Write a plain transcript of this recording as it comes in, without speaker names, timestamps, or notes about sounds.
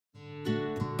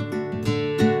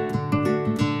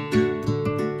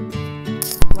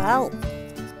Well,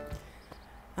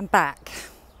 I'm back.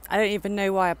 I don't even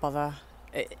know why I bother.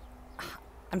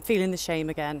 I'm feeling the shame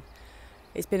again.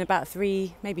 It's been about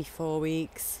 3, maybe 4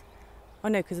 weeks. Oh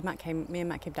no, because me and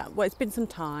Matt came down. Well, it's been some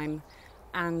time,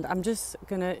 and I'm just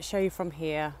gonna show you from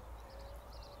here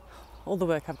all the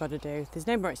work I've got to do. There's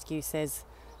no more excuses,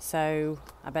 so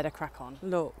I better crack on.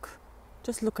 Look,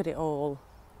 just look at it all.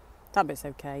 That bit's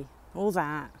okay. All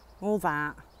that.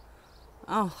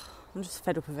 Oh, I'm just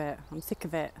fed up of it. I'm sick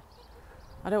of it.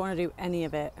 I don't want to do any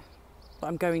of it, but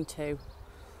I'm going to.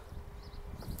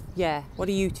 Yeah, what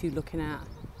are you two looking at?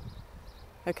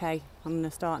 Okay, I'm going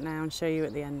to start now and show you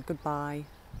at the end. Goodbye.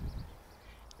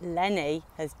 Lenny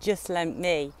has just lent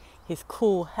me his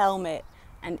cool helmet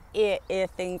and ear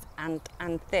things and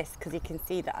this, because you can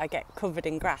see that I get covered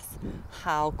in grass.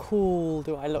 How cool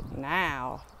do I look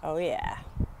now? Oh yeah.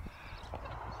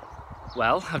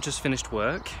 Well, I've just finished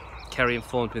work. Kerry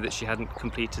informed me that she hadn't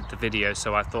completed the video,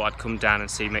 so I thought I'd come down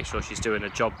and make sure she's doing her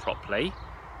job properly.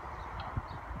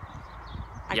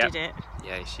 I did it.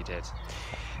 Yeah, she did.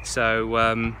 So,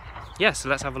 yeah, so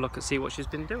let's have a look and see what she's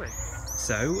been doing.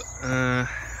 So, I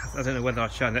don't know whether I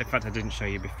showed, in fact I didn't show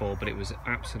you before, but it was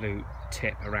absolute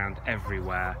tip around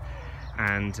everywhere.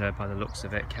 And by the looks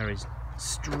of it, Kerry's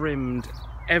trimmed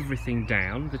everything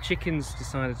down. The chickens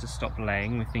decided to stop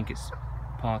laying. We think it's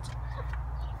partly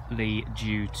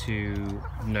due to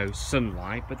no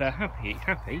sunlight, but they're happy.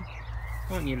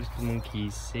 Aren't you, little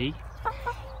monkeys? See?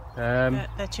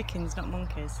 They're chickens, not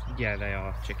monkeys. Yeah, they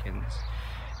are chickens.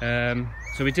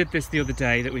 So we did this the other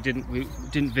day. That we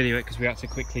didn't video it because we had to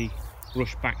quickly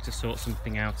rush back to sort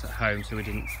something out at home, so we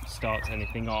didn't start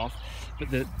anything off. But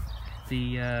the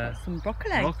some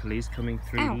broccoli is coming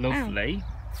through. Ow, lovely.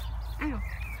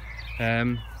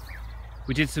 Ow.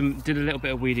 We did a little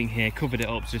bit of weeding here, covered it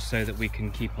up just so that we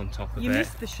can keep on top of it. You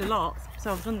missed the shallots,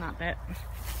 so I've done that bit.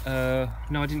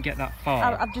 No, I didn't get that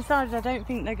far. I've decided I don't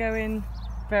think they're going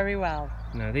very well.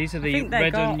 No, these are the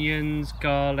red onions,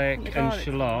 garlic and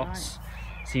shallots.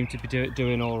 Right. Seem to be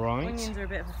doing all right. Onions are a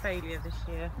bit of a failure this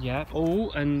year. Yeah.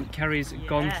 Oh, and Kerry's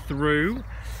gone through,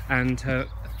 and her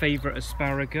favourite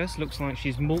asparagus looks like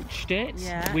she's mulched it,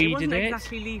 weeded it wasn't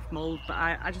exactly leaf mould, but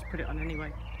I just put it on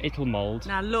anyway. It'll mould.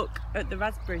 Now look at the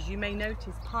raspberries. You may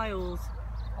notice piles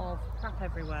of crap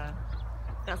everywhere.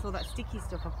 That's all that sticky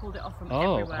stuff. I pulled it off from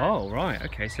everywhere. Oh, right.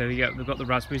 Okay. So yeah, we've got the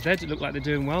raspberries there. They look like they're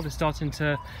doing well. They're starting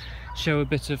to show a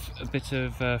bit of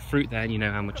fruit there, and you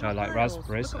know how much I like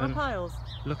raspberries. Look at my piles.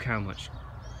 Look how much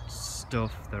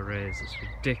stuff there is. It's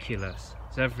ridiculous.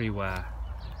 It's everywhere.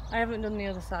 I haven't done the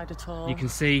other side at all. You can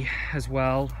see as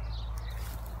well.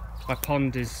 My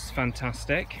pond is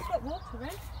fantastic. It's got water in.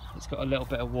 It's got a little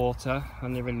bit of water,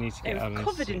 and they really need to get out. It's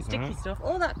covered in sticky stuff.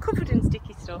 All that covered in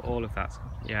sticky stuff. All of that,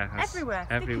 yeah.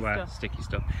 Everywhere. Sticky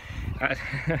stuff.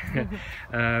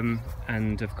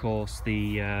 And of course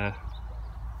the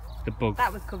bug.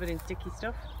 That was covered in sticky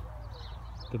stuff.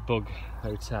 The bug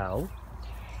hotel.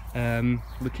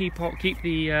 We keep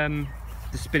the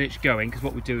spinach going, because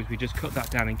what we do is we just cut that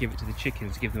down and give it to the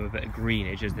chickens to give them a bit of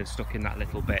greenage as they're stuck in that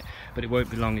little bit. But it won't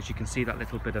be long, as you can see that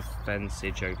little bit of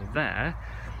fencage over there.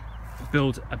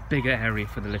 Build a bigger area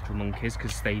for the little monkeys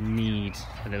because they need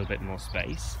a little bit more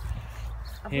space.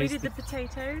 I've weeded the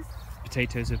potatoes.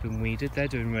 Potatoes have been weeded. They're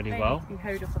doing really well. They need to be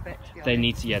hoed up a bit, to be honest. They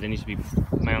need to be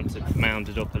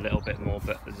mounded up a little bit more.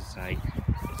 But as I say,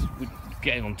 we're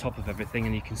getting on top of everything,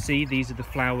 and you can see these are the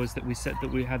flowers that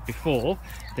we had before.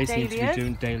 They seem to be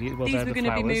doing daily. Well, these were going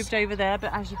to be moved over there,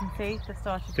 but as you can see, they've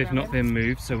started. They've not been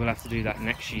moved, so we'll have to do that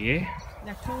next year.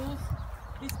 Nettles.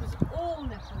 This was all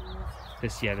nettles.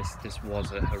 This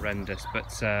was a horrendous, but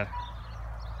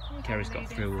Kerry's got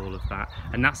through all of that,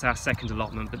 and that's our second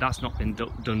allotment. But that's not been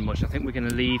done much. I think we're going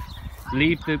to leave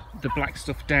the black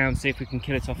stuff down, see if we can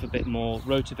kill it off a bit more,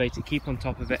 rotivate it, keep on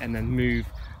top of it, and then move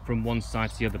from one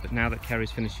side to the other. But now that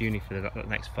Kerry's finished uni for the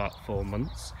next 4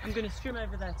 months, I'm going to strim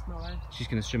over there tomorrow. She's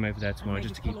going to strim over there tomorrow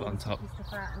just to keep it on top.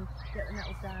 Stuff out and get the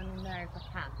nettles down in there if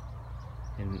I can.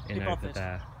 In over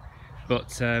there.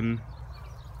 But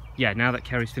yeah, now that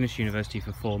Kerry's finished university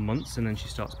for 4 months, and then she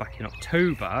starts back in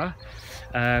October,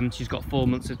 she's got 4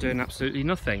 months of doing absolutely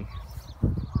nothing.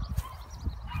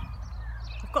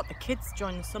 I've got the kids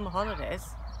during the summer holidays.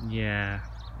 Yeah,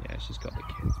 she's got the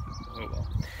kids. Oh well.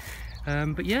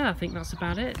 But yeah, I think that's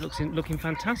about it. Looking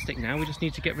fantastic now. We just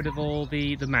need to get rid of all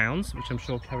the mounds, which I'm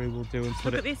sure Kerry will do, and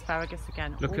look at the asparagus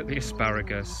again. Look at the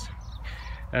asparagus.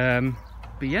 But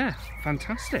yeah,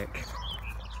 fantastic.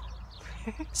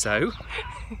 So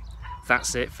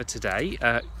that's it for today.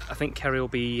 I think Kerry will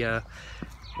be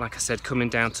like I said, coming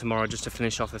down tomorrow just to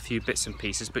finish off a few bits and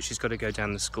pieces, but she's got to go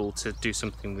down to school to do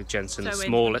something with Jensen,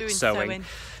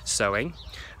 sewing.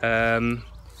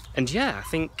 And yeah, I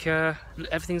think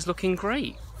everything's looking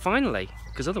great, finally,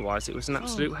 because otherwise it was an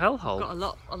absolute hellhole.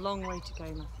 Got a long way to go,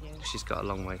 Matthew. She's got a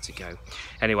long way to go.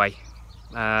 Anyway,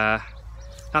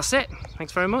 that's it.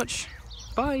 Thanks very much.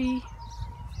 Bye.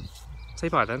 Say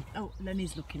bye then. Oh,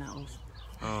 Lenny's looking at us.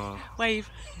 Oh. Wave.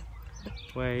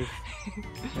 Wave.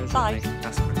 There's Bye. Lenny.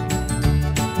 That's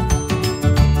great.